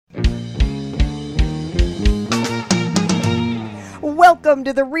Welcome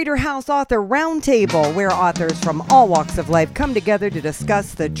to the ReaderHouse Author Roundtable, where authors from all walks of life come together to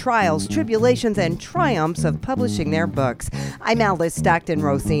discuss the trials, tribulations, and triumphs of publishing their books. I'm Alice Stockton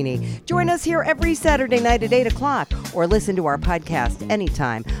Rossini. Join us here every Saturday night at 8 o'clock, or listen to our podcast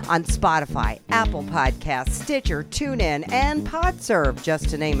anytime on Spotify, Apple Podcasts, Stitcher, TuneIn, and PodServe, just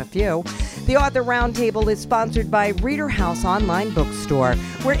to name a few. The Author Roundtable is sponsored by ReaderHouse Online Bookstore,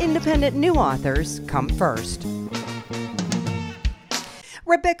 where independent new authors come first.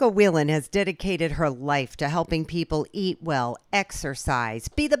 Rebecca Whelan has dedicated her life to helping people eat well, exercise,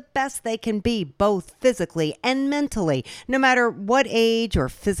 be the best they can be, both physically and mentally, no matter what age or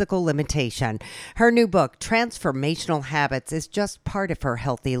physical limitation. Her new book, Transformational Habits, is just part of her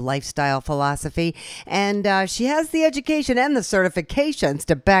healthy lifestyle philosophy, and she has the education and the certifications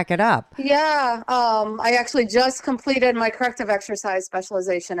to back it up. Yeah, I actually just completed my corrective exercise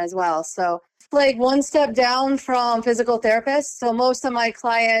specialization as well, so like one step down from physical therapists. So most of my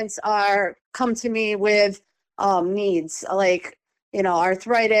clients come to me with needs like,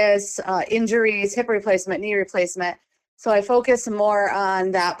 arthritis, injuries, hip replacement, knee replacement. So I focus more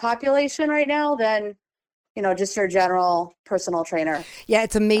on that population right now than, just your general personal trainer. Yeah,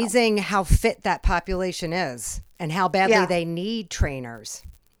 it's amazing how fit that population is and how badly they need trainers.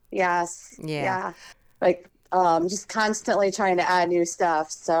 Yes. Yeah. Just constantly trying to add new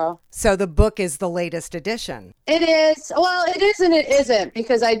stuff. So the book is the latest edition. It is. Well, it is and it isn't,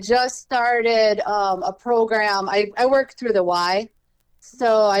 because I just started a program. I work through the Y.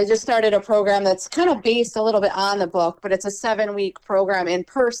 So I just started a program that's kind of based a little bit on the book, but it's a 7-week program in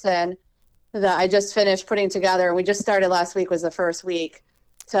person that I just finished putting together. We just started last week, was the first week,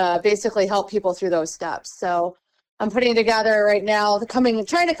 to basically help people through those steps. So I'm putting together right now,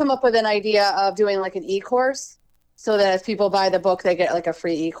 trying to come up with an idea of doing like an e-course, so that if people buy the book, they get like a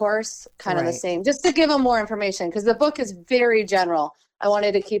free e-course, kind of the same, just to give them more information, because the book is very general. I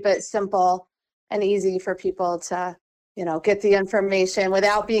wanted to keep it simple and easy for people to, get the information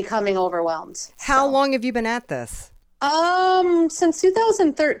without becoming overwhelmed. How long have you been at this? Since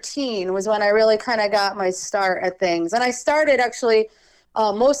 2013 was when I really kind of got my start at things. And I started actually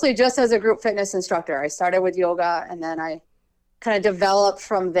mostly just as a group fitness instructor. I started with yoga, and then I kind of developed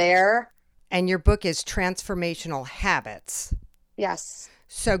from there. And your book is Transformational Habits. Yes.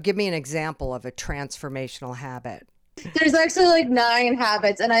 So give me an example of a transformational habit. There's actually like 9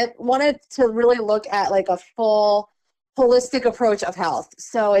 habits, and I wanted to really look at like a full holistic approach of health.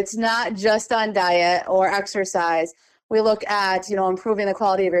 So it's not just on diet or exercise. We look at, improving the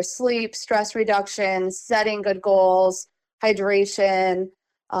quality of your sleep, stress reduction, setting good goals, hydration,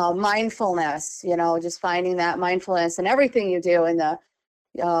 mindfulness, just finding that mindfulness in everything you do in the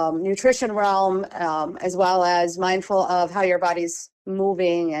nutrition realm, as well as mindful of how your body's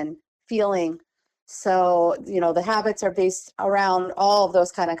moving and feeling. So, the habits are based around all of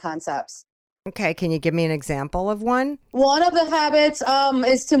those kind of concepts. Okay. Can you give me an example of one? One of the habits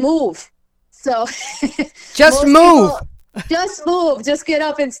is to move. So just move. Just move. Just get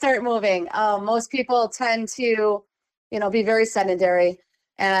up and start moving. Most people tend to be very sedentary.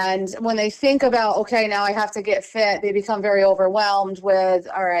 And when they think about, okay, now I have to get fit, they become very overwhelmed with,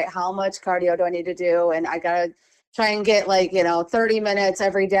 all right, how much cardio do I need to do? And I got to try and get 30 minutes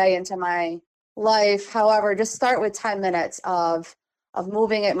every day into my life. However, just start with 10 minutes of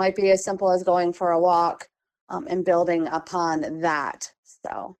moving. It might be as simple as going for a walk and building upon that.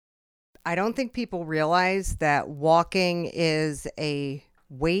 So I don't think people realize that walking is a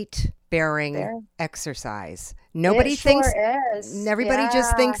weight-bearing exercise. Nobody thinks. Everybody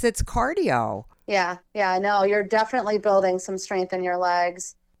just thinks it's cardio. Yeah. No, you're definitely building some strength in your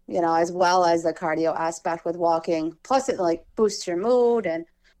legs, as well as the cardio aspect with walking. Plus, it boosts your mood and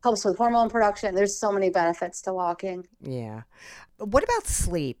helps with hormone production. There's so many benefits to walking. Yeah. What about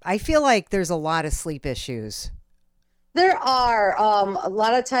sleep? I feel like there's a lot of sleep issues. There are. A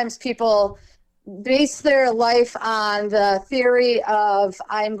lot of times people base their life on the theory of,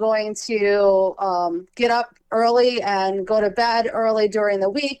 I'm going to get up early and go to bed early during the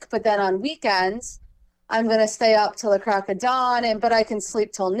week, but then on weekends, I'm going to stay up till the crack of dawn, but I can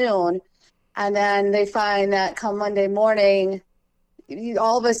sleep till noon. And then they find that come Monday morning,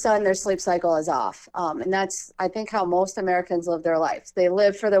 all of a sudden their sleep cycle is off. And that's, I think, how most Americans live their lives. They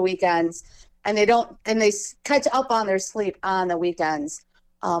live for the weekends, and they catch up on their sleep on the weekends.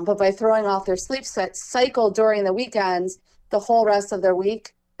 But by throwing off their sleep cycle during the weekends, the whole rest of their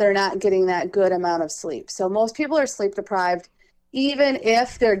week, they're not getting that good amount of sleep. So most people are sleep deprived, even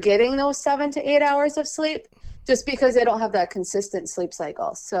if they're getting those 7 to 8 hours of sleep, just because they don't have that consistent sleep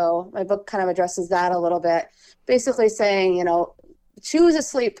cycle. So my book kind of addresses that a little bit, basically saying, choose a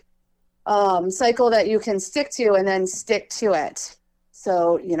sleep cycle that you can stick to, and then stick to it.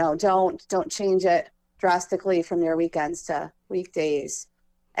 So, don't change it drastically from your weekends to weekdays,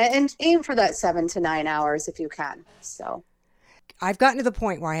 and aim for that 7 to 9 hours if you can. So I've gotten to the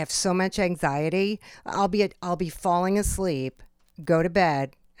point where I have so much anxiety. I'll be falling asleep, go to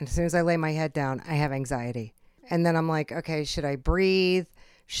bed, and as soon as I lay my head down, I have anxiety. And then I'm like, okay, should I breathe?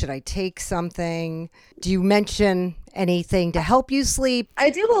 Should I take something? Do you mention anything to help you sleep? I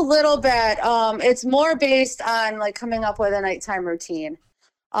do a little bit. It's more based on like coming up with a nighttime routine.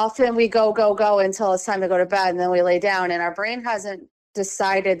 Often we go until it's time to go to bed, and then we lay down, and our brain hasn't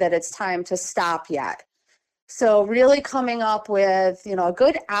decided that it's time to stop yet. So really coming up with, a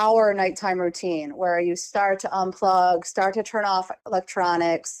good hour nighttime routine where you start to unplug, start to turn off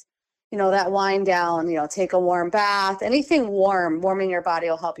electronics, that wind down, take a warm bath, anything warming your body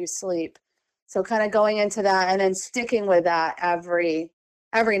will help you sleep. So kind of going into that and then sticking with that every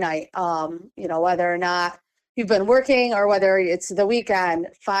night, whether or not you've been working or whether it's the weekend,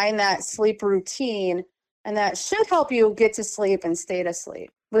 find that sleep routine, and that should help you get to sleep and stay to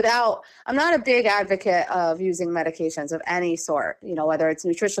sleep. I'm not a big advocate of using medications of any sort, whether it's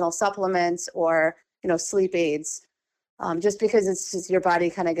nutritional supplements or, sleep aids, just because it's just your body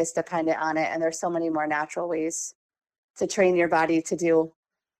kind of gets dependent on it. And there's so many more natural ways to train your body to do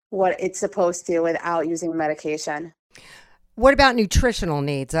what it's supposed to without using medication. What about nutritional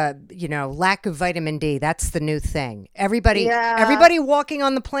needs? Lack of vitamin D. That's the new thing. Everybody walking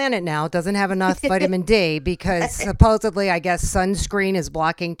on the planet now doesn't have enough vitamin D because supposedly, I guess, sunscreen is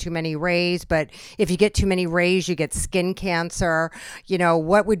blocking too many rays. But if you get too many rays, you get skin cancer.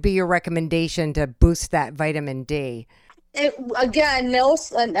 What would be your recommendation to boost that vitamin D? No,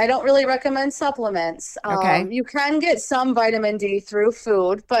 I don't really recommend supplements. Okay. You can get some vitamin D through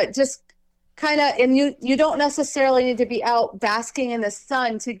food, but just and you don't necessarily need to be out basking in the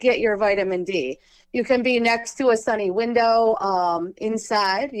sun to get your vitamin D. You can be next to a sunny window,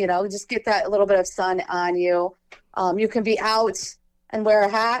 inside, just get that little bit of sun on you. You can be out and wear a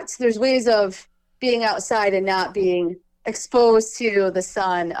hat. There's ways of being outside and not being exposed to the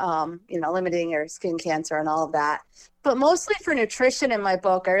sun, limiting your skin cancer and all of that. But mostly for nutrition in my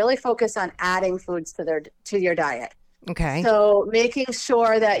book, I really focus on adding foods to your diet. Okay. So making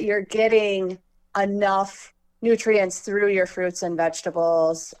sure that you're getting enough nutrients through your fruits and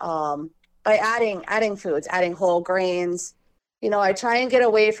vegetables, by adding foods, adding whole grains. I try and get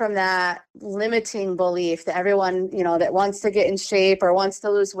away from that limiting belief that everyone, that wants to get in shape or wants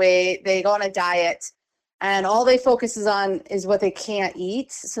to lose weight, they go on a diet and all they focus on is what they can't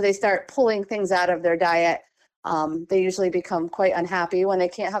eat. So they start pulling things out of their diet. They usually become quite unhappy when they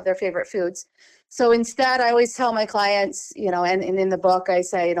can't have their favorite foods. So instead, I always tell my clients, and in the book, I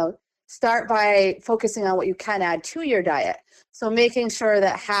say, start by focusing on what you can add to your diet. So making sure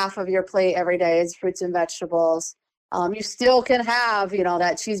that half of your plate every day is fruits and vegetables. You still can have,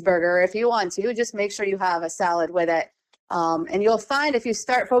 that cheeseburger if you want to. Just make sure you have a salad with it. And you'll find if you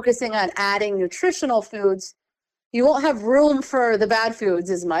start focusing on adding nutritional foods, you won't have room for the bad foods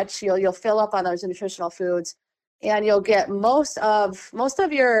as much. You'll fill up on those nutritional foods, and you'll get most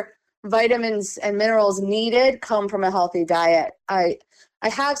of your vitamins and minerals needed come from a healthy diet. I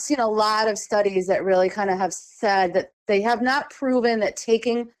have seen a lot of studies that really kind of have said that they have not proven that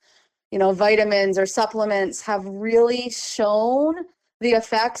taking, vitamins or supplements have really shown the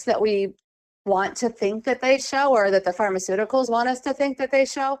effects that we want to think that they show, or that the pharmaceuticals want us to think that they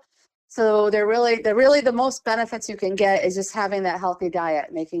show. So they're really the most benefits you can get is just having that healthy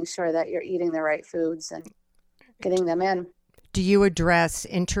diet, making sure that you're eating the right foods and getting them in. Do you address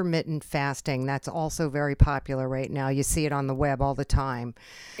intermittent fasting? That's also very popular right now. You see it on the web all the time.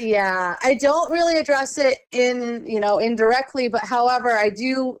 Yeah, I don't really address it indirectly, but however, I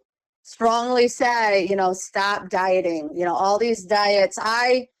do strongly say, stop dieting. All these diets.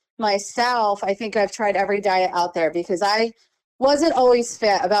 I think I've tried every diet out there because I wasn't always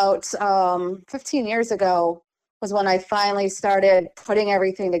fit. About 15 years ago was when I finally started putting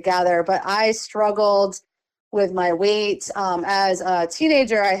everything together, but I struggled with my weight. As a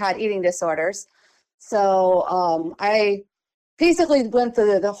teenager, I had eating disorders. So I basically went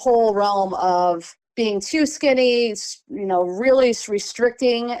through the whole realm of being too skinny, really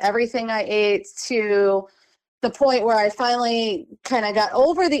restricting everything I ate, to the point where I finally kind of got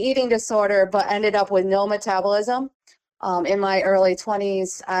over the eating disorder, but ended up with no metabolism. In my early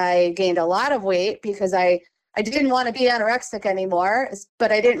 20s, I gained a lot of weight because I didn't want to be anorexic anymore,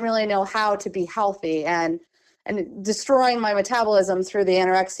 but I didn't really know how to be healthy. And destroying my metabolism through the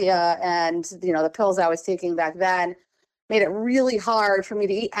anorexia and the pills I was taking back then made it really hard for me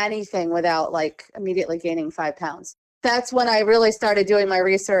to eat anything without immediately gaining 5 pounds. That's when I really started doing my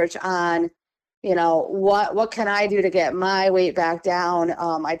research on what can I do to get my weight back down?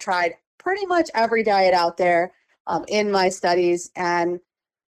 I tried pretty much every diet out there in my studies and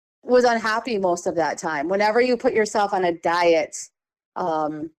was unhappy most of that time. Whenever you put yourself on a diet,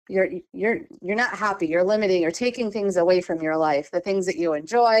 you're not happy. You're limiting. You're taking things away from your life, the things that you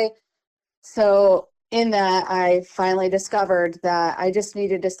enjoy. So in that, I finally discovered that I just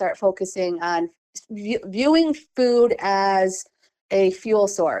needed to start focusing on viewing food as a fuel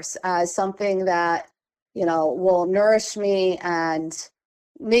source, as something that, will nourish me and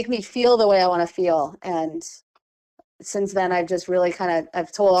make me feel the way I want to feel. And since then, I've just really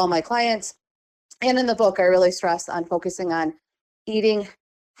I've told all my clients, and in the book, I really stress on focusing on eating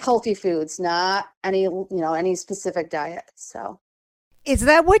healthy foods, not any specific diet. So. Is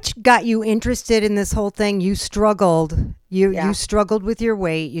that what got you interested in this whole thing? You struggled. You struggled with your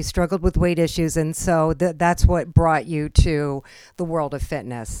weight. You struggled with weight issues. And so that's what brought you to the world of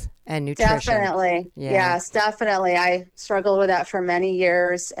fitness and nutrition. Definitely. Yeah. Yes, definitely. I struggled with that for many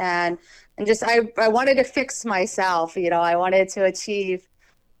years. And just, I wanted to fix myself. I wanted to achieve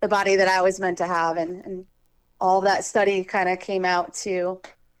the body that I was meant to have. And all that study kind of came out to,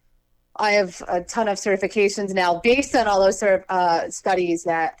 I have a ton of certifications now based on all those studies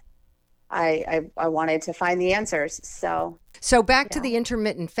that I wanted to find the answers. So back to the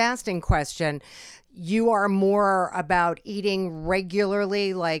intermittent fasting question, you are more about eating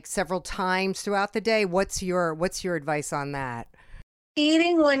regularly, like several times throughout the day. What's your advice on that?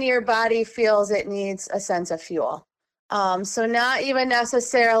 Eating when your body feels it needs a sense of fuel. So not even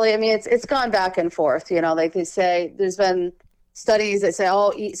necessarily, it's gone back and forth, like they say, there's been studies that say,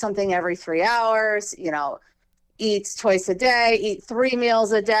 eat something every 3 hours, eat twice a day, eat 3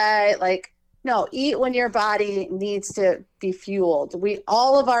 meals a day. No, eat when your body needs to be fueled.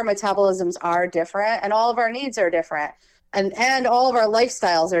 All of our metabolisms are different and all of our needs are different and all of our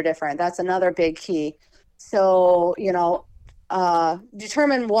lifestyles are different. That's another big key. So,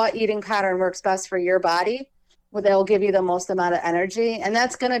 determine what eating pattern works best for your body, that will give you the most amount of energy. And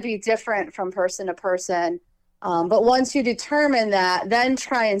that's going to be different from person to person. But once you determine that, then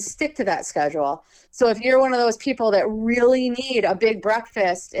try and stick to that schedule. So if you're one of those people that really need a big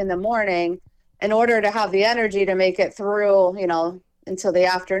breakfast in the morning in order to have the energy to make it through, until the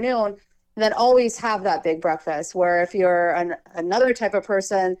afternoon, then always have that big breakfast. Where if you're another type of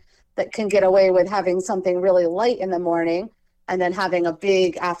person that can get away with having something really light in the morning and then having a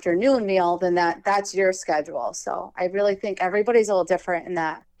big afternoon meal, then that's your schedule. So I really think everybody's a little different in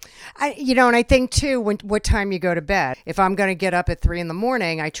that. And I think too, what time you go to bed. If I'm going to get up at 3 a.m,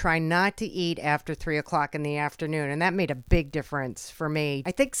 I try not to eat after 3:00 in the afternoon. And that made a big difference for me.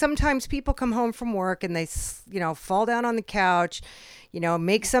 I think sometimes people come home from work and they, fall down on the couch,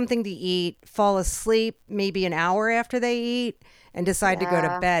 make something to eat, fall asleep maybe an hour after they eat and decide to go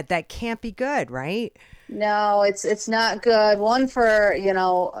to bed. That can't be good, right? No, it's not good. One, for,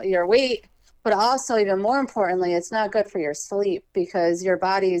 your weight. But also, even more importantly, it's not good for your sleep because your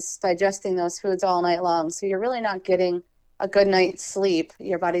body's digesting those foods all night long. So you're really not getting a good night's sleep.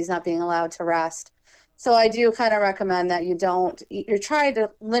 Your body's not being allowed to rest. So I do kind of recommend that you're trying to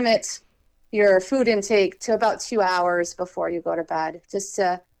limit your food intake to about 2 hours before you go to bed, just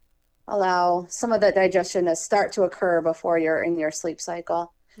to allow some of that digestion to start to occur before you're in your sleep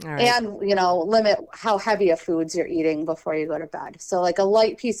cycle. All right. And, limit how heavy of foods you're eating before you go to bed. So like a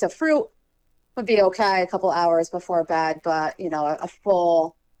light piece of fruit would be okay a couple hours before bed, but a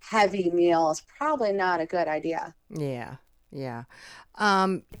full heavy meal is probably not a good idea. Yeah. Didn't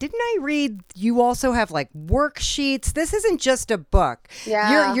I read you also have like worksheets? This isn't just a book.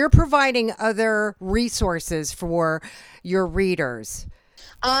 Yeah. You're providing other resources for your readers.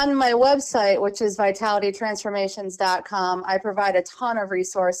 On my website, which is vitalitytransformations.com, I provide a ton of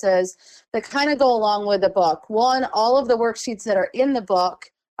resources that kind of go along with the book. One, all of the worksheets that are in the book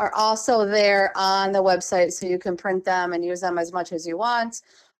are also there on the website, so you can print them and use them as much as you want.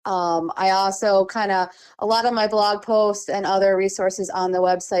 I also a lot of my blog posts and other resources on the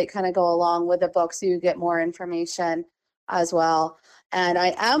website kind of go along with the book, so you get more information as well. And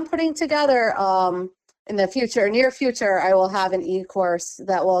I am putting together, in the near future, I will have an e-course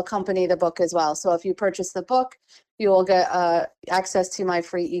that will accompany the book as well. So if you purchase the book, you will get access to my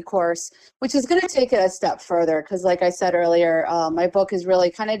free e-course, which is going to take it a step further. Because like I said earlier, my book is really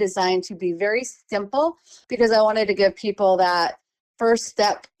kind of designed to be very simple because I wanted to give people that first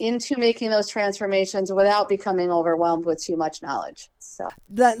step into making those transformations without becoming overwhelmed with too much knowledge. So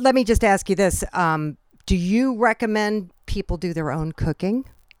let me just ask you this. Do you recommend people do their own cooking?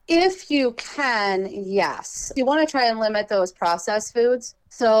 If you can, yes. You want to try and limit those processed foods.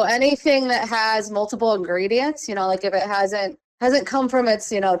 So anything that has multiple ingredients, like if it hasn't hasn't come from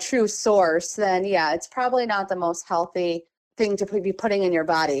its, true source, then yeah, it's probably not the most healthy thing to be putting in your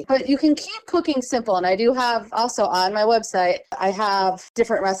body. But you can keep cooking simple. And I do have also on my website, I have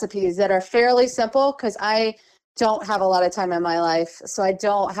different recipes that are fairly simple because I don't have a lot of time in my life. So I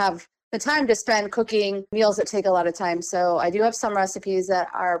don't have the time to spend cooking meals that take a lot of time. So I do have some recipes that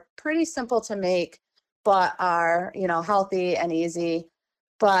are pretty simple to make, but are, healthy and easy.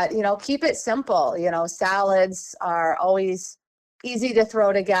 But, keep it simple. Salads are always easy to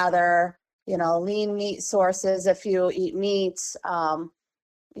throw together. Lean meat sources if you eat meat.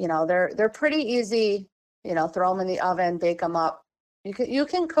 They're pretty easy. Throw them in the oven, bake them up. You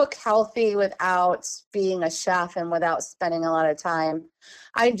can cook healthy without being a chef and without spending a lot of time.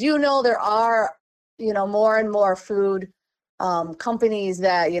 I do know there are, more and more food companies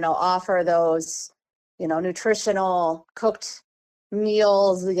that, offer those, nutritional cooked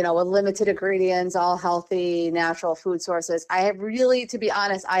meals, with limited ingredients, all healthy, natural food sources. I have really, to be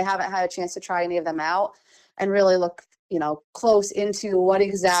honest, I haven't had a chance to try any of them out and really look, close into what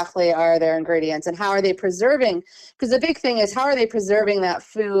exactly are their ingredients and how are they preserving? Because the big thing is, how are they preserving that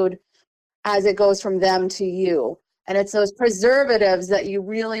food as it goes from them to you? And it's those preservatives that you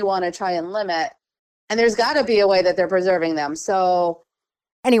really want to try and limit. And there's got to be a way that they're preserving them. So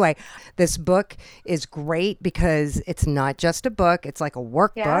anyway, this book is great because it's not just a book. It's like a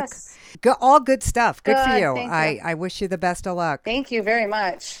workbook. yes. All good stuff. Good for you. Thank you. I wish you the best of luck. Thank you very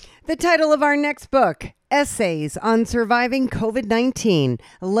much. The title of our next book, Essays on Surviving COVID-19,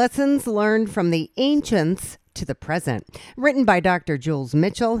 Lessons Learned from the Ancients to the Present, written by Dr. Jules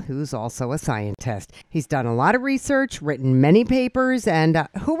Mitchell, who's also a scientist. He's done a lot of research, written many papers, and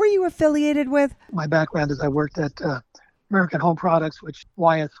who were you affiliated with? My background is I worked at American Home Products, which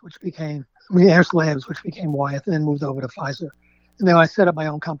became Ayers Labs, which became Wyeth, and then moved over to Pfizer. And then I set up my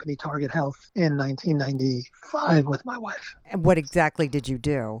own company, Target Health, in 1995 with my wife. And what exactly did you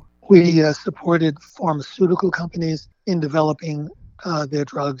do? We supported pharmaceutical companies in developing their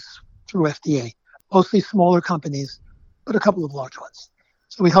drugs through FDA, mostly smaller companies, but a couple of large ones.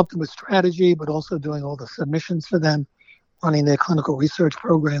 So we helped them with strategy, but also doing all the submissions for them, running their clinical research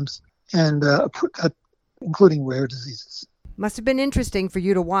programs, and including rare diseases. Must have been interesting for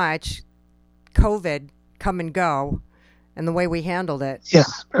you to watch COVID come and go and the way we handled it.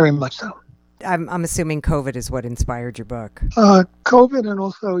 Yes, very much so. I'm assuming COVID is what inspired your book. COVID and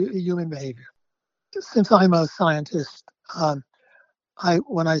also human behavior. Since I'm a scientist,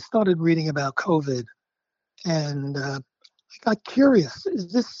 when I started reading about COVID, and I got curious,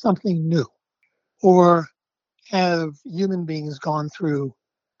 is this something new? Or have human beings gone through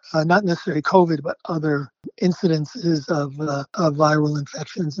not necessarily COVID, but other incidences of viral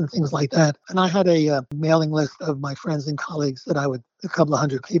infections and things like that? And I had a mailing list of my friends and colleagues a couple of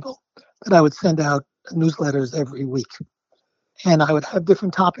hundred people, that I would send out newsletters every week. And I would have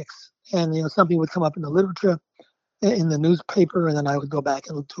different topics. And, something would come up in the literature, in the newspaper, and then I would go back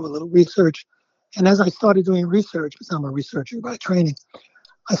and do a little research. And as I started doing research, because I'm a researcher by training,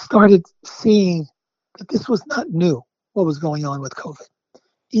 I started seeing that this was not new, what was going on with COVID.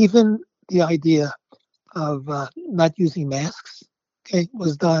 Even the idea of not using masks,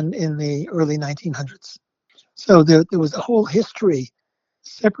 was done in the early 1900s. So there was a whole history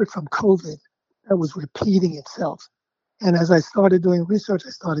separate from COVID that was repeating itself. And as I started doing research,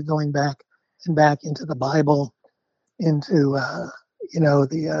 I started going back and back into the Bible, into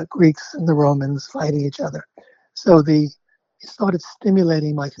the Greeks and the Romans fighting each other. So it started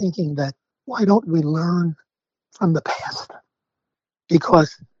stimulating my thinking that why don't we learn from the past?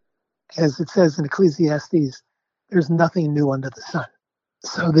 Because, as it says in Ecclesiastes, there's nothing new under the sun.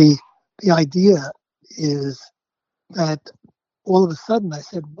 So the idea is that all of a sudden I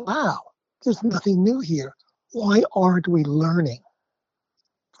said, wow, there's nothing new here. Why aren't we learning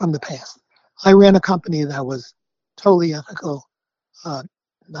from the past? I ran a company that was totally ethical,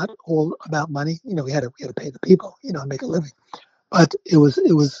 not all about money. We had to pay the people, make a living. But it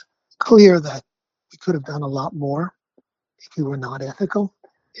was clear that we could have done a lot more if we were not ethical,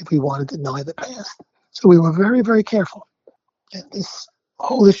 if we wanted to deny the past. So we were very, very careful. And this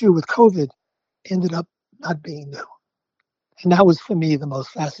whole issue with COVID ended up not being new. And that was, for me, the most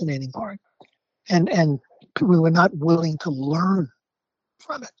fascinating part. And we were not willing to learn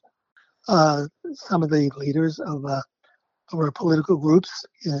from it. Some of the leaders of our political groups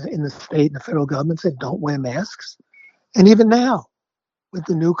in the state and the federal government said, don't wear masks. And even now, with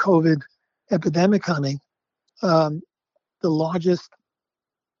the new COVID epidemic coming, the largest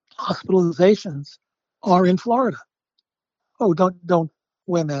hospitalizations are in Florida. Oh, don't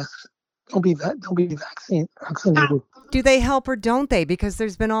wear masks. don't be vaccinated. Do they help or don't they? Because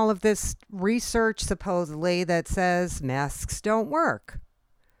there's been all of this research supposedly that says masks don't work.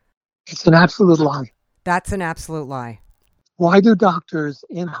 It's an absolute lie. That's an absolute lie. Why do doctors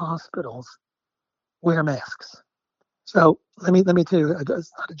in hospitals wear masks? So let me tell you,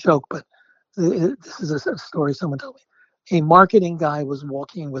 it's not a joke, but this is a story someone told me. A marketing guy was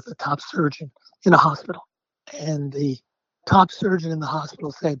walking with a top surgeon in a hospital, and the top surgeon in the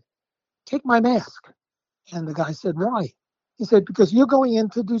hospital said, "Take my mask." And the guy said, "Why?" He said, "Because you're going in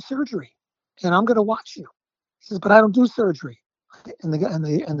to do surgery, and I'm going to watch you." He says, "But I don't do surgery." And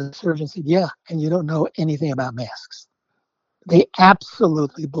the surgeon said, "Yeah, and you don't know anything about masks. They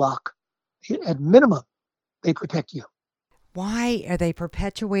absolutely block. At minimum, they protect you." Why are they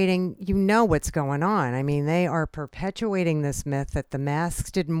perpetuating? You know what's going on. I mean, they are perpetuating this myth that the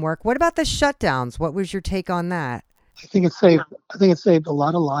masks didn't work. What about the shutdowns? What was your take on that? I think it saved. I think it saved a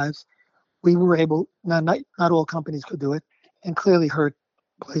lot of lives. We were able. Not all companies could do it, and clearly hurt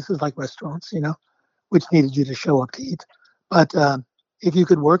places like restaurants, which needed you to show up to eat. But if you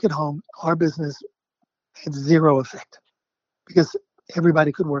could work at home, our business had zero effect because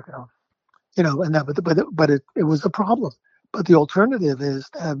everybody could work at home. And that, but it was a problem. But the alternative is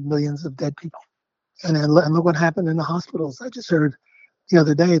to have millions of dead people. And look what happened in the hospitals. I just heard the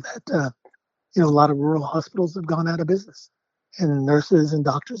other day that a lot of rural hospitals have gone out of business, and nurses and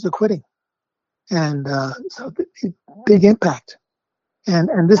doctors are quitting. And so big impact.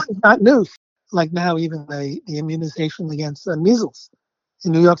 And this is not news. Like now, even the immunization against measles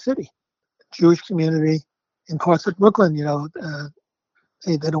in New York City, Jewish community in parts of Brooklyn, they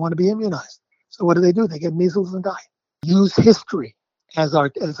don't want to be immunized. So what do? They get measles and die. Use history as our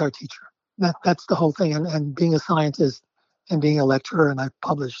teacher. That's the whole thing. And being a scientist and being a lecturer, and I've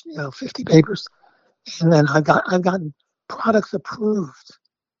published 50 papers, and then I've gotten products approved,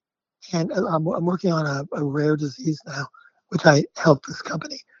 and I'm working on a rare disease now, which I help this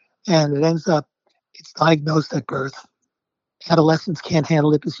company, and it ends up it's diagnosed at birth. Adolescents can't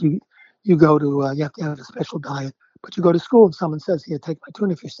handle it because you go to you have to have a special diet, but you go to school and someone says, "Here, take my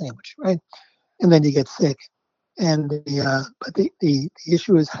tuna fish sandwich," right? And then you get sick. And the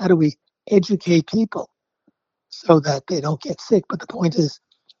issue is, how do we educate people so that they don't get sick? But the point is,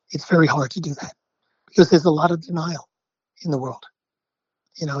 it's very hard to do that because there's a lot of denial in the world,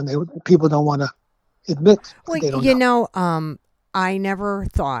 and people don't want to admit Well, that they don't know. I never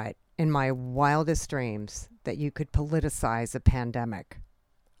thought in my wildest dreams that you could politicize a pandemic.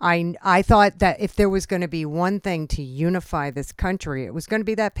 I thought that if there was going to be one thing to unify this country, it was going to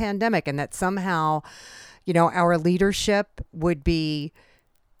be that pandemic, and that somehow, our leadership would be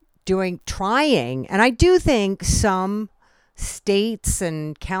trying. And I do think some states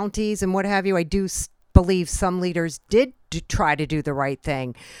and counties and what have you, I do believe some leaders did try to do the right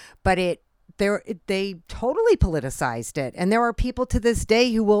thing, but they totally politicized it. And there are people to this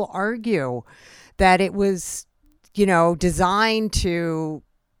day who will argue that it was, designed to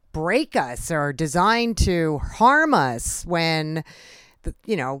break us or designed to harm us when,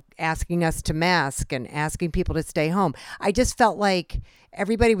 asking us to mask and asking people to stay home. I just felt like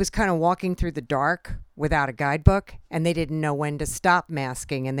everybody was kind of walking through the dark without a guidebook, and they didn't know when to stop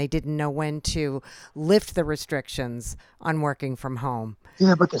masking, and they didn't know when to lift the restrictions on working from home.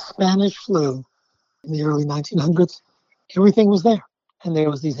 Yeah, but the Spanish flu in the early 1900s, everything was there. And there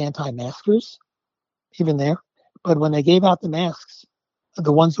was these anti-maskers even there. But when they gave out the masks,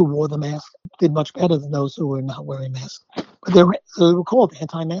 the ones who wore the mask did much better than those who were not wearing masks. But they were called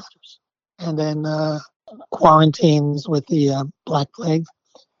anti-maskers. And then quarantines with the Black Plague,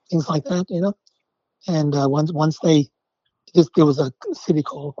 things like that, And once there was a city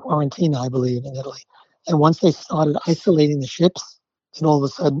called Quarantina, I believe, in Italy. And once they started isolating the ships, then all of a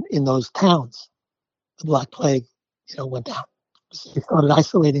sudden in those towns, the Black Plague, went down. So they started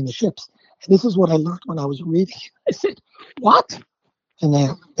isolating the ships. And this is what I learned when I was reading. I said, "What?" And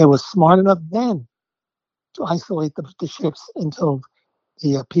they were smart enough then to isolate the ships until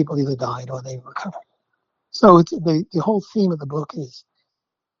the people either died or they recovered. So the whole theme of the book is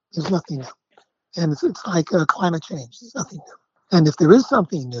there's nothing new. And it's like climate change. There's nothing new. And if there is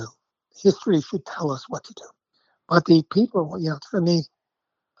something new, history should tell us what to do. But the people, for me,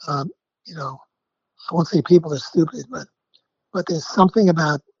 I won't say people are stupid, but there's something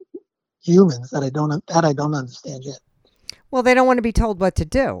about humans that I don't understand yet. Well, they don't want to be told what to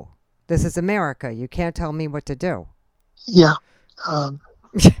do. This is America. You can't tell me what to do. Yeah, I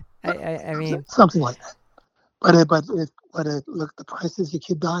mean, something like that. But look, the price is your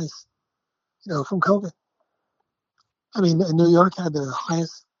kid dies, from COVID. I mean, New York had the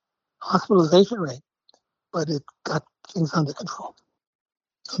highest hospitalization rate, but it got things under control.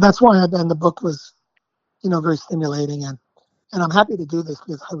 So that's why then the book was, very stimulating. And I'm happy to do this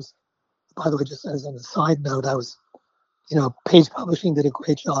because I was, by the way, just as an aside note, I was, Page Publishing did a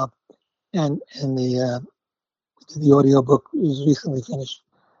great job. And the audio book was recently finished.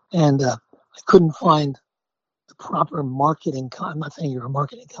 And I couldn't find the proper marketing. I'm not saying you're a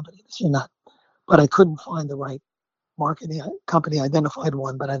marketing company, because you're not, but I couldn't find the right marketing company. I identified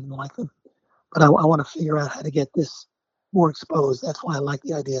one, but I didn't like them. But I want to figure out how to get this more exposed. That's why I like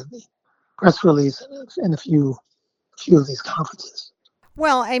the idea of the press release and a few of these conferences.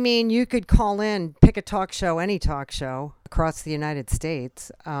 Well, I mean, you could call in, pick a talk show, any talk show across the United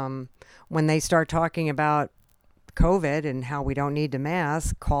States. When they start talking about COVID and how we don't need to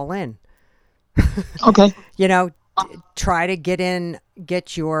mask, call in. Okay. Try to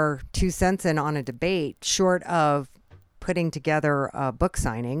get your 2 cents in on a debate, short of putting together a book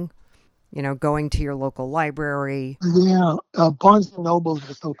signing, going to your local library. Yeah. Barnes & Noble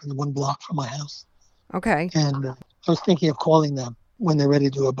just opened 1 block from my house. Okay. And I was thinking of calling them when they're ready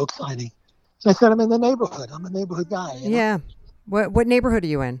to do a book signing. So I said, I'm in the neighborhood. I'm a neighborhood guy. Yeah. What neighborhood are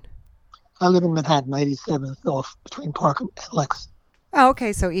you in? I live in Manhattan, 87th off between Park and Lex. Oh,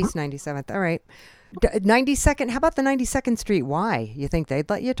 okay. So East 97th. All right. 92nd. How about the 92nd Street? Why? You think they'd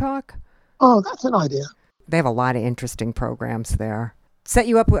let you talk? Oh, that's an idea. They have a lot of interesting programs there. Set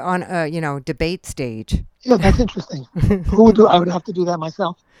you up on a, debate stage. Yeah, that's interesting. I would have to do that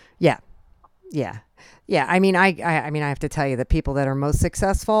myself. Yeah. I mean, I have to tell you, the people that are most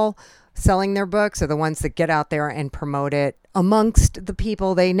successful selling their books are the ones that get out there and promote it amongst the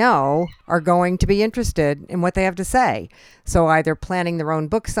people they know are going to be interested in what they have to say. So either planning their own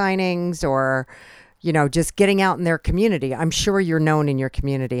book signings or, just getting out in their community. I'm sure you're known in your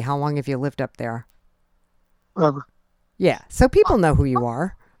community. How long have you lived up there? Forever. Yeah. So people know who you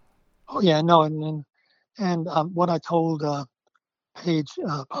are. Oh, yeah, no. And what I told Page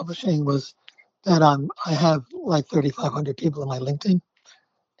Publishing was that I have like 3,500 people in my LinkedIn,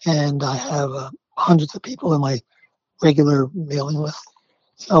 and I have hundreds of people in my regular mailing list.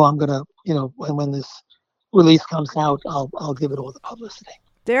 So I'm gonna, when this release comes out, I'll give it all the publicity.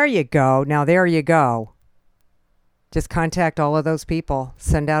 There you go. Now there you go. Just contact all of those people.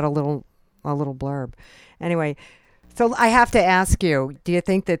 Send out a little blurb. Anyway, so I have to ask you: do you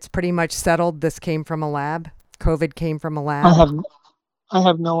think that's pretty much settled? This came from a lab. COVID came from a lab. I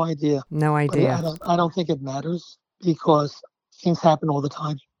have no idea. No idea. I don't think it matters because things happen all the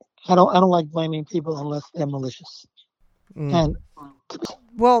time. I don't like blaming people unless they're malicious. And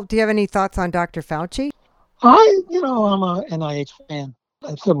well, do you have any thoughts on Dr. Fauci? I'm a NIH fan. I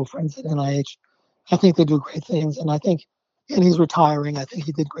have several friends at NIH. I think they do great things, and he's retiring. I think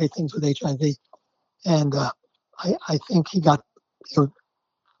he did great things with HIV, and I think he got. When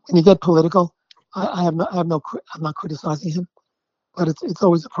you get political, I'm not criticizing him, but it's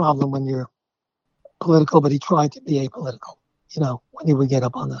always a problem when you're political. But he tried to be apolitical. When he would get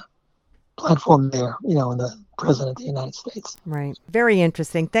up on the platform there, and the president of the United States. Right. Very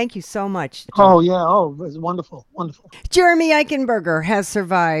interesting. Thank you so much. Oh, yeah. Oh, it was wonderful. Wonderful. Jeremy Eichenberger has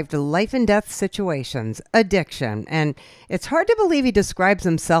survived life and death situations, addiction, and it's hard to believe he describes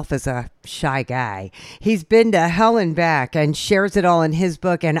himself as a shy guy. He's been to hell and back and shares it all in his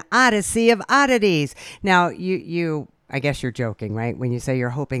book, An Odyssey of Oddities. Now, I guess you're joking, right? When you say you're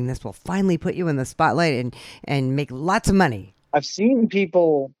hoping this will finally put you in the spotlight and make lots of money. I've seen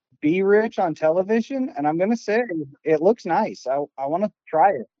people be rich on television, and I'm going to say it looks nice. I want to try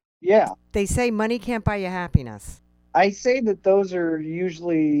it. Yeah. They say money can't buy you happiness. I say that those are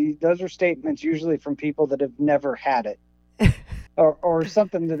statements usually from people that have never had it or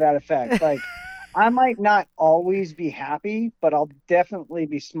something to that effect. Like, I might not always be happy, but I'll definitely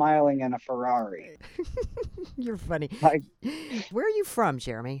be smiling in a Ferrari. You're funny. Like, where are you from,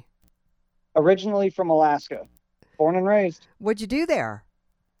 Jeremy? Originally from Alaska, born and raised. What'd you do there?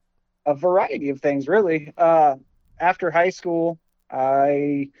 A variety of things, really. After high school,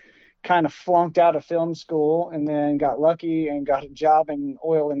 I kind of flunked out of film school and then got lucky and got a job in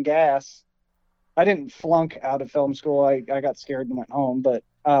oil and gas. I didn't flunk out of film school. I got scared and went home, but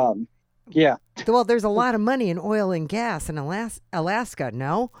yeah. Well, there's a lot of money in oil and gas in Alaska,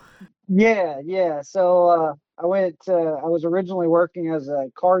 no? Yeah. So I was originally working as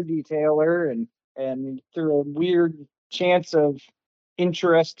a car detailer, and through a weird chance of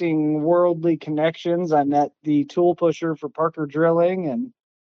interesting worldly connections, I met the tool pusher for Parker Drilling, and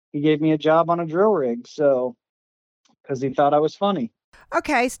he gave me a job on a drill rig. So, because he thought I was funny.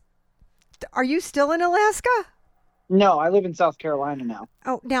 Okay. Are you still in Alaska? No, I live in South Carolina now.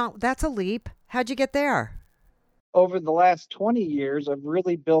 Oh, now that's a leap. How'd you get there? Over the last 20 years, I've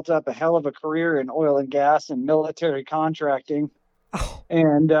really built up a hell of a career in oil and gas and military contracting. Oh,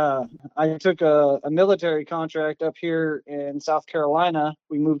 And I took a military contract up here in South Carolina.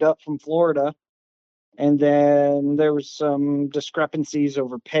 We moved up from Florida, and then there was some discrepancies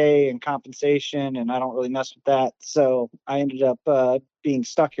over pay and compensation, and I don't really mess with that. So I ended up being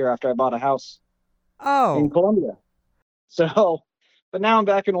stuck here after I bought a house in oh, Colombia. So, but now I'm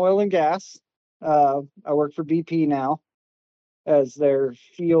back in oil and gas. I work for BP now as their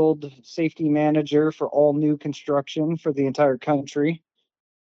field safety manager for all new construction for the entire country.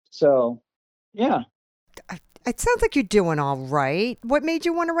 So, yeah. it sounds like you're doing all right. What made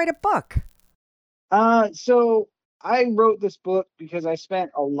you want to write a book? So I wrote this book because I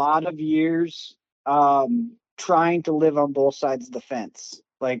spent a lot of years trying to live on both sides of the fence.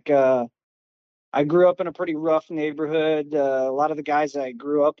 Like, I grew up in a pretty rough neighborhood. A lot of the guys I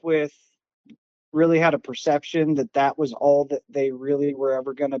grew up with really had a perception that that was all that they really were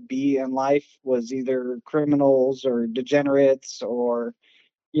ever going to be in life, was either criminals or degenerates, or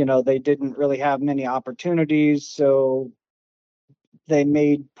they didn't really have many opportunities, so they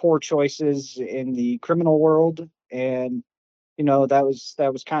made poor choices in the criminal world. And that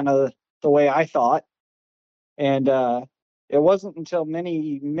was kind of the way I thought. And it wasn't until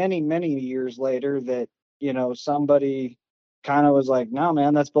many, many, many years later that somebody kind of was like, no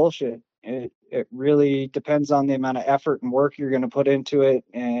man, that's bullshit. It really depends on the amount of effort and work you're going to put into it.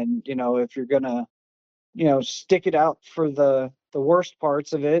 And if you're going to stick it out for the worst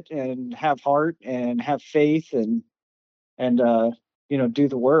parts of it, and have heart and have faith, and do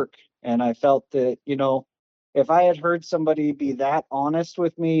the work. And I felt that if I had heard somebody be that honest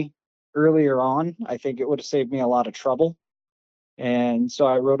with me earlier on, I think it would have saved me a lot of trouble. And so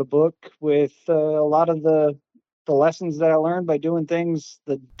I wrote a book with a lot of the lessons that I learned by doing things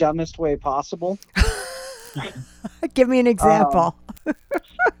the dumbest way possible. Give me an um, example.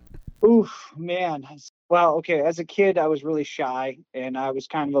 Oof, man. Well, okay, as a kid I was really shy and I was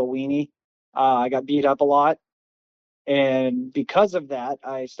kind of a weenie. I got beat up a lot. And because of that,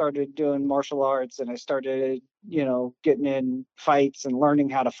 I started doing martial arts, and I started getting in fights and learning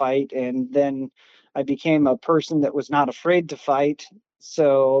how to fight. And then I became a person that was not afraid to fight.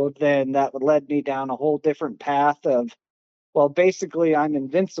 So then that led me down a whole different path of, well, basically I'm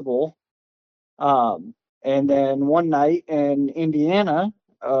invincible. um, and then one night in Indiana,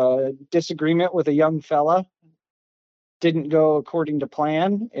 disagreement with a young fella didn't go according to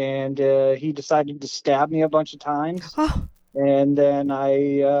plan, and he decided to stab me a bunch of times. Oh, And then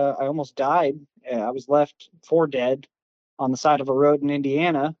I almost died. I was left for dead on the side of a road in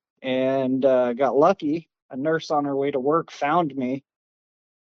Indiana, and got lucky. A nurse on her way to work found me,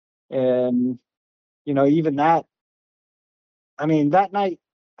 and even that. I mean, that night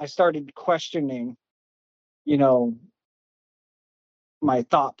I started questioning, you know, my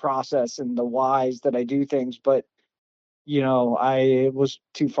thought process and the whys that I do things, but I was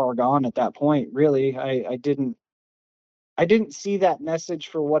too far gone at that point. Really, I didn't see that message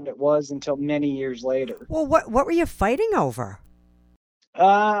for what it was until many years later. well, what were you fighting over?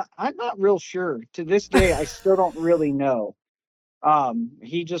 I'm not real sure. To this day, I still don't really know.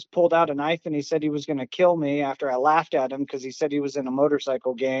 He just pulled out a knife and he said he was going to kill me after I laughed at him because he said he was in a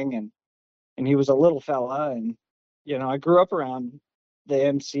motorcycle gang, and he was a little fella. And I grew up around the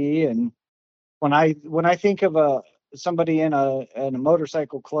MC, and when I think of a somebody in a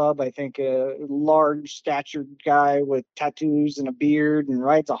motorcycle club, I think a large statured guy with tattoos and a beard and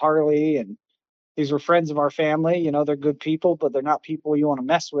rides a Harley. And these were friends of our family. They're good people, but they're not people you want to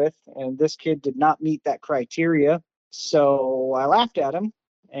mess with. And this kid did not meet that criteria. So I laughed at him.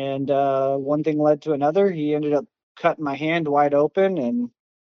 And one thing led to another. He ended up cutting my hand wide open. And,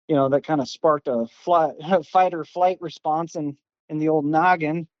 that kind of sparked a fight or flight response in the old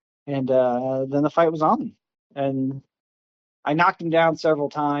noggin. And then the fight was on. And I knocked him down several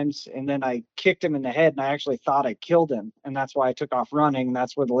times, and then I kicked him in the head, and I actually thought I killed him. And that's why I took off running.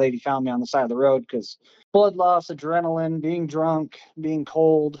 That's where the lady found me, on the side of the road, because blood loss, adrenaline, being drunk, being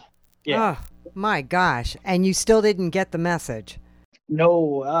cold. Yeah. Oh, my gosh. And you still didn't get the message.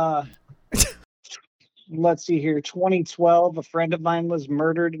 No, let's see here. 2012, a friend of mine was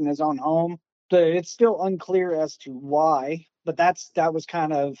murdered in his own home. It's still unclear as to why, but that was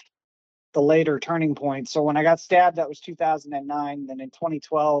kind of the later turning point. So when I got stabbed, that was 2009. Then in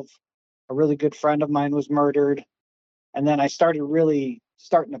 2012, a really good friend of mine was murdered. And then I started really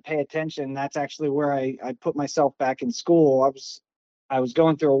starting to pay attention. That's actually where I put myself back in school. I was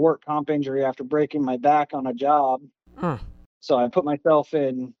going through a work comp injury after breaking my back on a job. Huh. So I put myself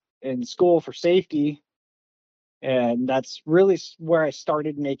in school for safety. And that's really where I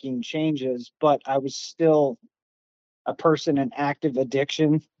started making changes. But I was still a person in active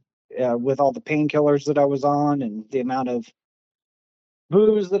addiction, with all the painkillers that I was on and the amount of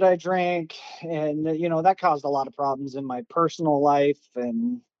booze that I drank, and that caused a lot of problems in my personal life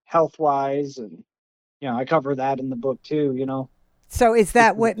and health wise, and I cover that in the book too. So is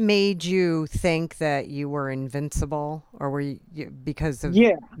that what made you think that you were invincible, or were because of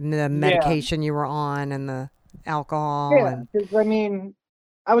Yeah, the yeah, medication you were on and the alcohol yeah. and Because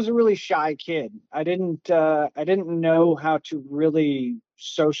I was a really shy kid. I didn't know how to really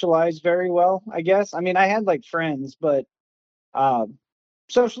socialize very well, I guess. I mean, I had like friends, but um,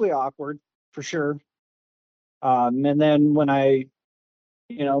 socially awkward for sure. And then when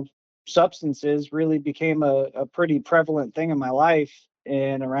you know, substances really became a pretty prevalent thing in my life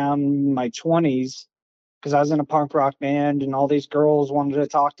in around my 20s, because I was in a punk rock band and all these girls wanted to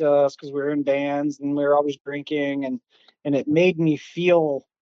talk to us because we were in bands and we were always drinking, and it made me feel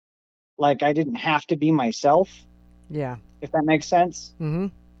like I didn't have to be myself, yeah. if that makes sense. Mm-hmm.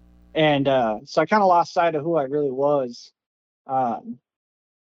 And so I kind of lost sight of who I really was. Um,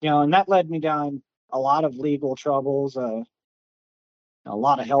 and that led me down a lot of legal troubles, a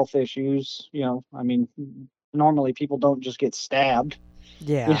lot of health issues. I mean, normally people don't just get stabbed.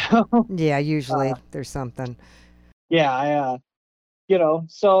 You Yeah. know, Yeah, uh, usually there's something. yeah,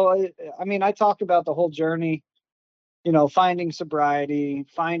 So I mean, I talked about the whole journey. Finding sobriety,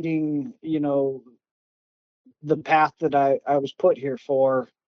 finding the path that I was put here for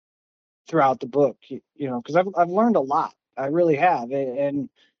throughout the book. Because I've learned a lot. I really have, and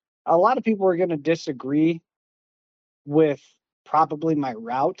a lot of people are going to disagree with probably my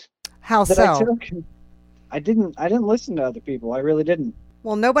route How that I so? took. I didn't listen to other people. I really didn't.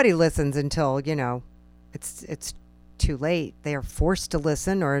 Well, nobody listens until, it's too late. They are forced to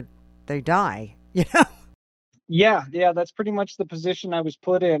listen or they die, you know? Yeah, that's pretty much the position I was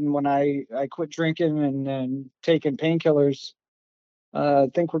put in when I quit drinking and taking painkillers. I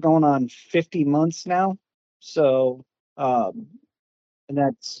think we're going on 50 months now. So, um, and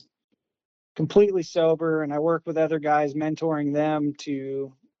that's completely sober. And I work with other guys, mentoring them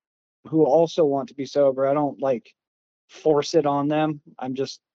who also want to be sober. I don't like force it on them.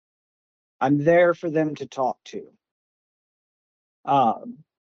 I'm there for them to talk to, um,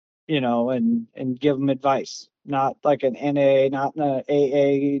 and give them advice, not like an NA, not an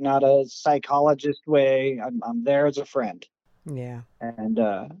AA, not a psychologist way. I'm there as a friend. Yeah. And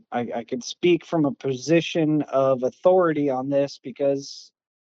I can speak from a position of authority on this because,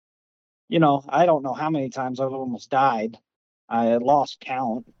 I don't know how many times I've almost died. I lost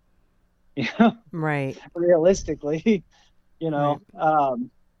count, Right. realistically, Right.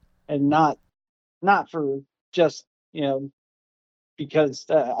 and not for just, because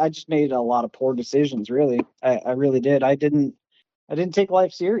I just made a lot of poor decisions, really. I really did. I didn't take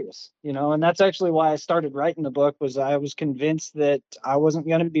life serious, and that's actually why I started writing the book. Was I was convinced that I wasn't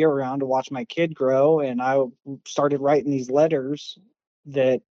going to be around to watch my kid grow, and I started writing these letters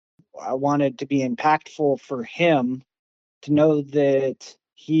that I wanted to be impactful for him, to know that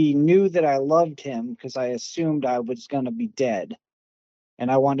he knew that I loved him, because I assumed I was going to be dead, and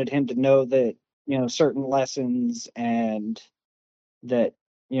I wanted him to know that, certain lessons, and that,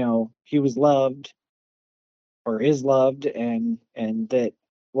 he was loved, or is loved, and that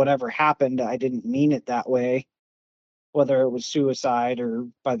whatever happened, I didn't mean it that way, whether it was suicide or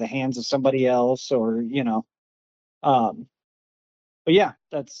by the hands of somebody else, or um but yeah,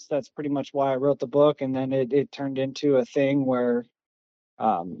 that's pretty much why I wrote the book. And then it turned into a thing where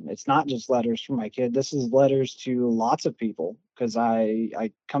it's not just letters from my kid. This is letters to lots of people, because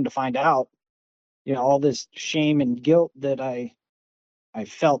I come to find out, all this shame and guilt that I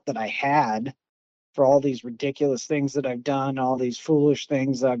felt that I had for all these ridiculous things that I've done, all these foolish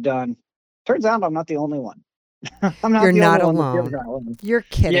things that I've done. Turns out I'm not the only one. I'm not You're the only not one that feels alone. that way. You're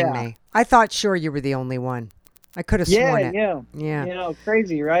kidding Yeah. me. I thought sure you were the only one. I could have Yeah, sworn it. yeah. Yeah.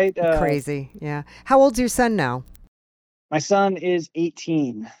 Crazy, right? Crazy. Yeah. How old's your son now? My son is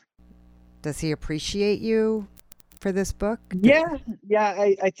 18. Does he appreciate you for this book? Yeah, yeah.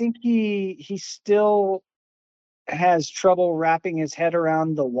 I think he still has trouble wrapping his head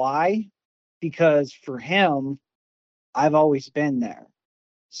around the why, because for him, I've always been there.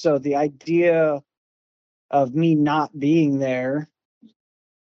 So the idea of me not being there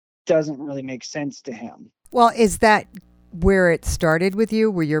doesn't really make sense to him. Well, is that where it started with you?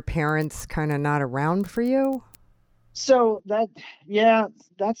 Were your parents kind of not around for you? So yeah,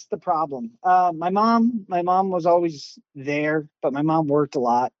 that's the problem. My mom was always there, but my mom worked a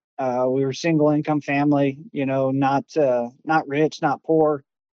lot. We were single income family, not rich, not poor,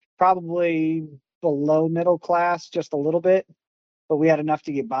 probably below middle class, just a little bit, but we had enough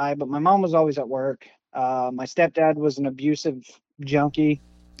to get by. But my mom was always at work. My stepdad was an abusive junkie.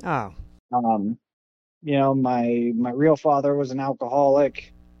 Oh. Um, My real father was an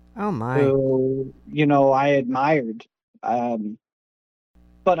alcoholic Oh my. who, I admired.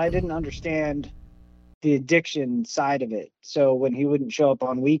 But I didn't understand the addiction side of it. So when he wouldn't show up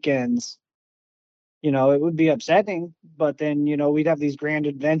on weekends, it would be upsetting, but then, we'd have these grand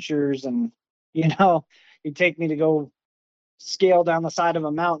adventures and, you know, he'd take me to go scale down the side of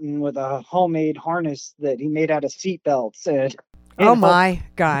a mountain with a homemade harness that he made out of seat belts and, Oh my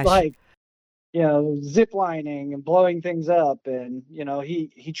gosh. like, zip lining and blowing things up. And,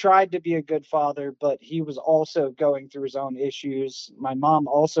 he tried to be a good father, but he was also going through his own issues. My mom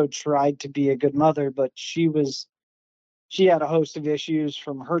also tried to be a good mother, but she had a host of issues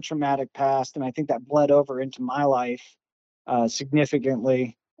from her traumatic past. And I think that bled over into my life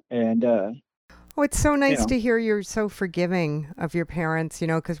significantly. And, Oh, it's so nice to hear you're so forgiving of your parents,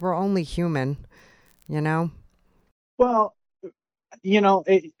 because we're only human, Well,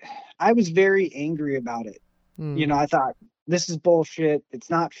 I was very angry about it. I thought, this is bullshit. It's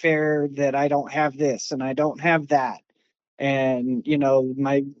not fair that I don't have this and I don't have that. And,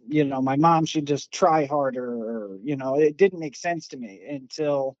 my mom should just try harder, or, it didn't make sense to me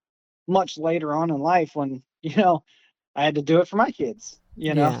until much later on in life when, I had to do it for my kids,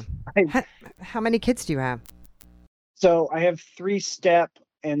 Yeah. How many kids do you have? So I have 3 step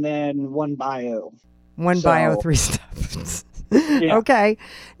and then 1 bio. One bio, 3 steps. Yeah. Okay.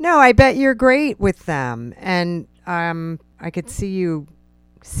 No, I bet you're great with them. And I could see you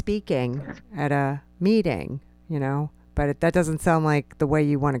speaking at a meeting, but that doesn't sound like the way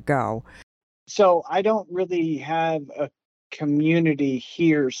you want to go. So I don't really have a community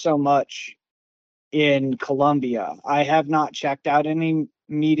here so much in Columbia. I have not checked out any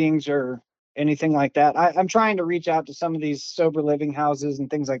meetings or anything like that. I'm trying to reach out to some of these sober living houses and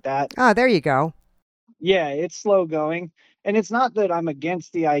things like that. Oh, there you go. Yeah, it's slow going. And it's not that I'm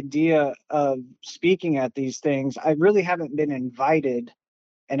against the idea of speaking at these things. I really haven't been invited.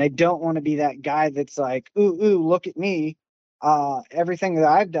 And I don't want to be that guy that's like, ooh, look at me. Everything that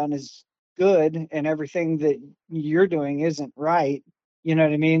I've done is good and everything that you're doing isn't right. You know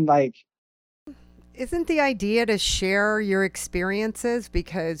what I mean? Like, isn't the idea to share your experiences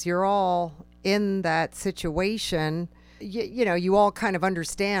because you're all in that situation? You all kind of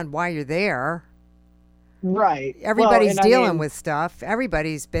understand why you're there. Right. Everybody's dealing with stuff.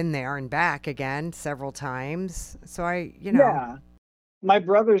 Everybody's been there and back again several times. So Yeah. My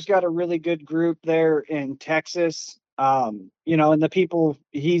brother's got a really good group there in Texas. And the people,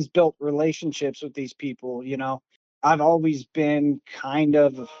 he's built relationships with these people. I've always been kind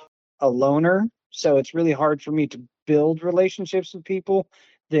of a loner, so it's really hard for me to build relationships with people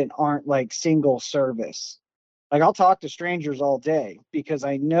that aren't like single service. Like, I'll talk to strangers all day because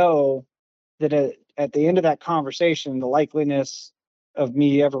I know that at the end of that conversation, the likeliness of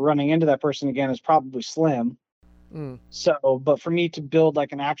me ever running into that person again is probably slim. So, but for me to build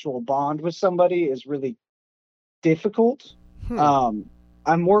like an actual bond with somebody is really difficult.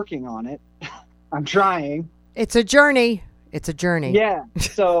 I'm working on it. I'm trying. It's a journey. Yeah.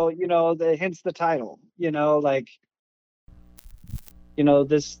 So, hence the title,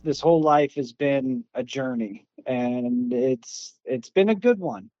 this whole life has been a journey, and it's been a good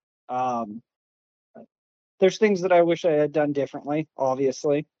one. There's things that I wish I had done differently,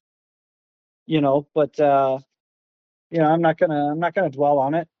 obviously, but I'm not gonna dwell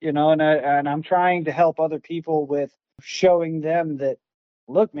on it, and I'm trying to help other people with showing them that,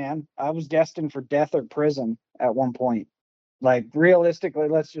 look, man, I was destined for death or prison at one point. Like, realistically,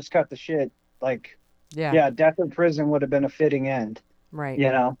 let's just cut the shit. Like, yeah, death or prison would have been a fitting end. Right.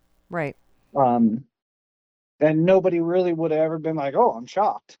 Right. And nobody really would have ever been like, oh, I'm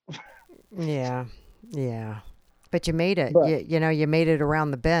shocked. Yeah. But you made it. But, you made it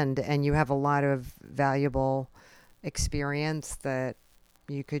around the bend, and you have a lot of valuable experience that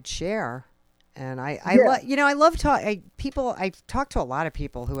you could share. And I love people. I've talked to a lot of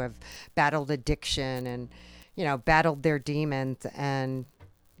people who have battled addiction and, battled their demons, and,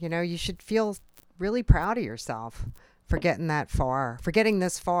 you should feel really proud of yourself for getting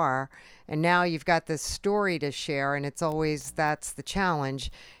this far. And now you've got this story to share, and that's the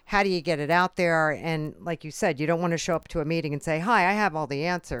challenge. How do you get it out there? And like you said, you don't want to show up to a meeting and say, hi, I have all the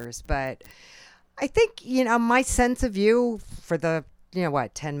answers. But I think, my sense of you for the,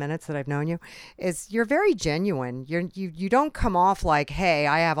 10 minutes that I've known you is you're very genuine. You don't come off like, hey,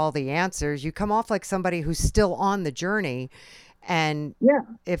 I have all the answers. You come off like somebody who's still on the journey. And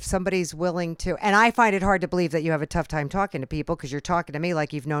if somebody's willing to, and I find it hard to believe that you have a tough time talking to people because you're talking to me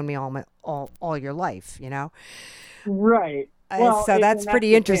like you've known me all your life, Right. So that's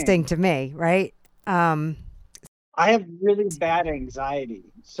pretty interesting to me, right? I have really bad anxiety.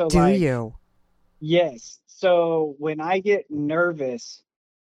 So do you? Yes. So when I get nervous,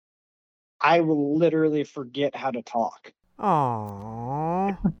 I will literally forget how to talk.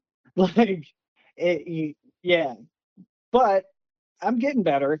 Aww. Like, yeah. But I'm getting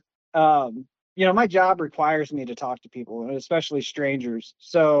better. My job requires me to talk to people, and especially strangers.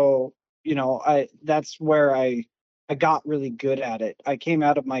 So, that's where I got really good at it. I came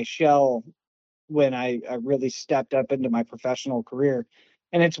out of my shell when I really stepped up into my professional career.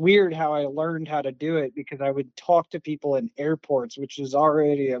 And it's weird how I learned how to do it, because I would talk to people in airports, which is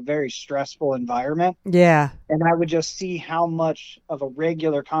already a very stressful environment. Yeah. And I would just see how much of a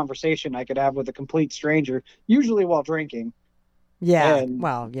regular conversation I could have with a complete stranger, usually while drinking. Yeah. And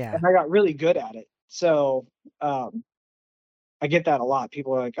Well, yeah. I got really good at it. So I get that a lot.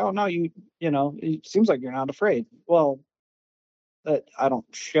 People are like, "Oh no, it seems like you're not afraid." Well, I don't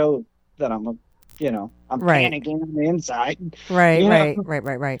show that I'm Right. panicking on the inside. Right, You know,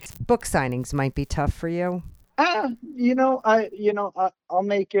 right. Book signings might be tough for you. I'll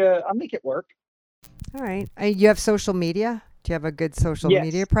make it work. All right. You have social media? Do you have a good social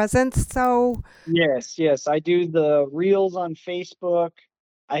media Yes, presence? So, yes. I do the reels on Facebook.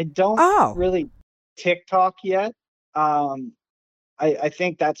 I don't oh, really TikTok yet. Um, I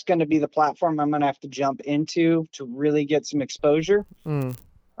think that's going to be the platform I'm going to have to jump into to really get some exposure. mm,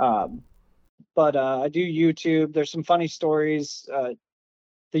 Um, but I do YouTube. There's some funny stories. The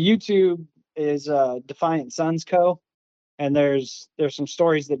YouTube is Defiant Sons Co. And there's some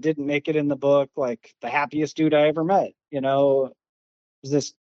stories that didn't make it in the book, like the happiest dude I ever met. Was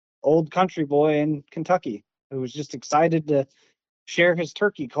this old country boy in Kentucky who was just excited to share his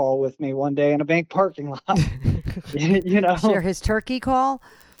turkey call with me one day in a bank parking lot. share his turkey call?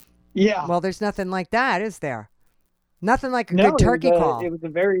 Yeah. Well, there's nothing like that, is there? Nothing like a No, good turkey call. it was a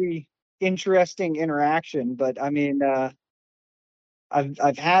very interesting interaction. But I mean,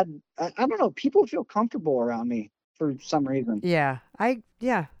 I've had I don't know, people feel comfortable around me for some reason. Yeah.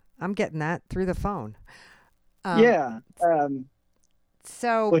 I'm getting that through the phone. Um, Yeah.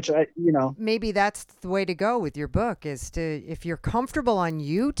 so Which maybe that's the way to go with your book is to, if you're comfortable on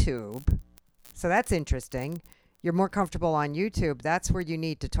YouTube, so that's interesting. You're more comfortable on YouTube. That's where you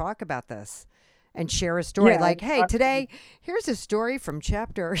need to talk about this and share a story. Yeah, Like, hey, today, here's a story from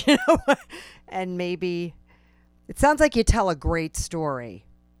chapter, and maybe it sounds like you tell a great story.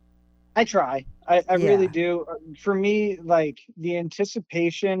 I try. I really Yeah. do. For me, like the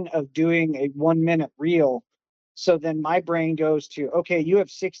anticipation of doing a 1 minute reel. So then my brain goes to, okay, you have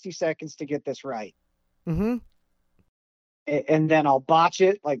 60 seconds to get this right. Mm-hmm. And then I'll botch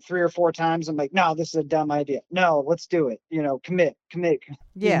it like 3 or 4 times. I'm like, no, this is a dumb idea. No, let's do it. Commit.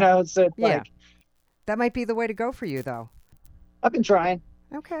 Yeah. So it's Yeah. like, That might be the way to go for you, though. I've been trying.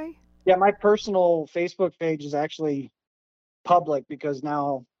 Okay. Yeah, my personal Facebook page is actually public because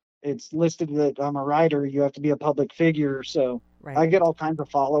now it's listed that I'm a writer. You have to be a public figure. So Right. I get all kinds of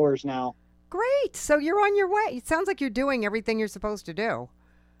followers now. Great. So you're on your way. It sounds like you're doing everything you're supposed to do.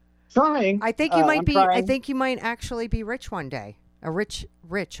 Trying. I think you might I'm be. I trying. think you might actually be rich one day. A rich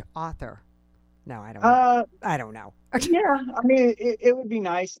author. No, I don't know. I don't know. Yeah, I mean, it would be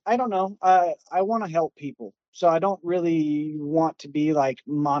nice. I don't know. I want to help people, so I don't really want to be like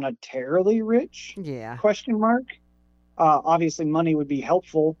monetarily rich. Yeah. Question mark. Obviously, money would be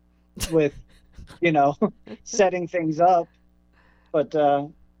helpful with, setting things up. But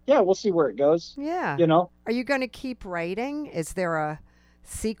yeah, we'll see where it goes. Yeah. Are you going to keep writing? Is there a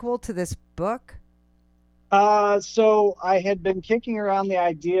sequel to this book? So I had been kicking around the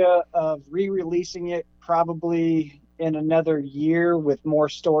idea of re-releasing it probably in another year with more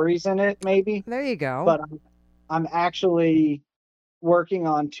stories in it, maybe. There you go. But I'm actually working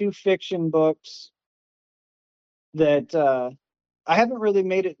on 2 fiction books that I haven't really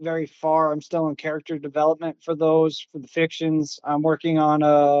made it very far. I'm still in character development for those, for the fictions. I'm working on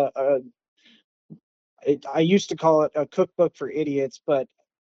I used to call it a cookbook for idiots, but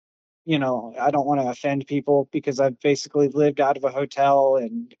I don't want to offend people because I've basically lived out of a hotel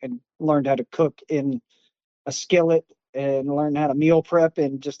and learned how to cook in a skillet and learned how to meal prep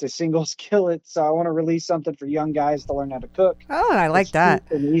in just a single skillet. So I want to release something for young guys to learn how to cook. Oh, I like It's that.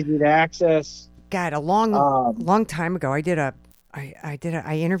 cheap and easy to access. God, a long time ago, I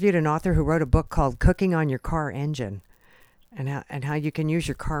interviewed an author who wrote a book called "Cooking on Your Car Engine," and how you can use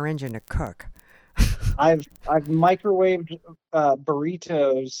your car engine to cook. I've microwaved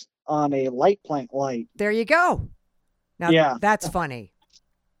burritos on a light plant light. There you go. Now, Yeah. that's funny.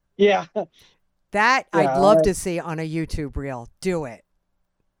 Yeah. That I'd love to see on a YouTube reel. Do it.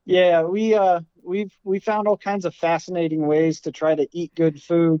 Yeah, we found all kinds of fascinating ways to try to eat good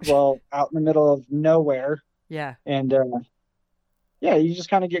food while out in the middle of nowhere. Yeah. And yeah, you just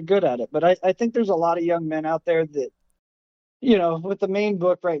kind of get good at it. But I think there's a lot of young men out there that, with the main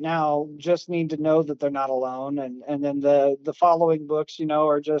book right now, just need to know that they're not alone. And then the following books,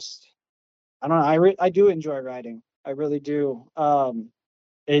 are just, I don't know. I do enjoy writing. I really do.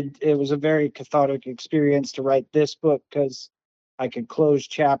 It was a very cathartic experience to write this book because I could close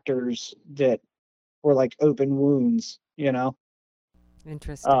chapters that were like open wounds,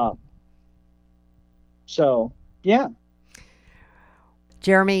 Interesting. So, yeah.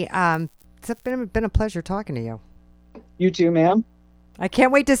 Jeremy, it's been a pleasure talking to you. You too, ma'am. I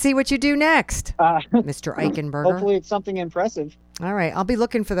can't wait to see what you do next, Mr. Eichenberger. Hopefully it's something impressive. All right. I'll be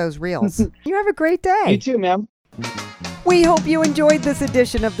looking for those reels. You have a great day. You too, ma'am. We hope you enjoyed this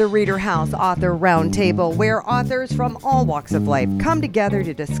edition of the Reader House Author Roundtable, where authors from all walks of life come together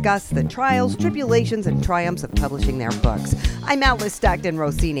to discuss the trials, tribulations, and triumphs of publishing their books. I'm Alice Stockton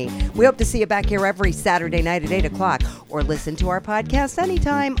Rossini. We hope to see you back here every Saturday night at 8 o'clock, or listen to our podcast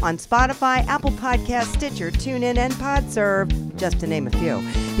anytime on Spotify, Apple Podcasts, Stitcher, TuneIn, and PodServe, just to name a few.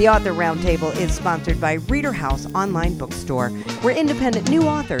 The Author Roundtable is sponsored by ReaderHouse Online Bookstore, where independent new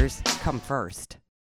authors come first.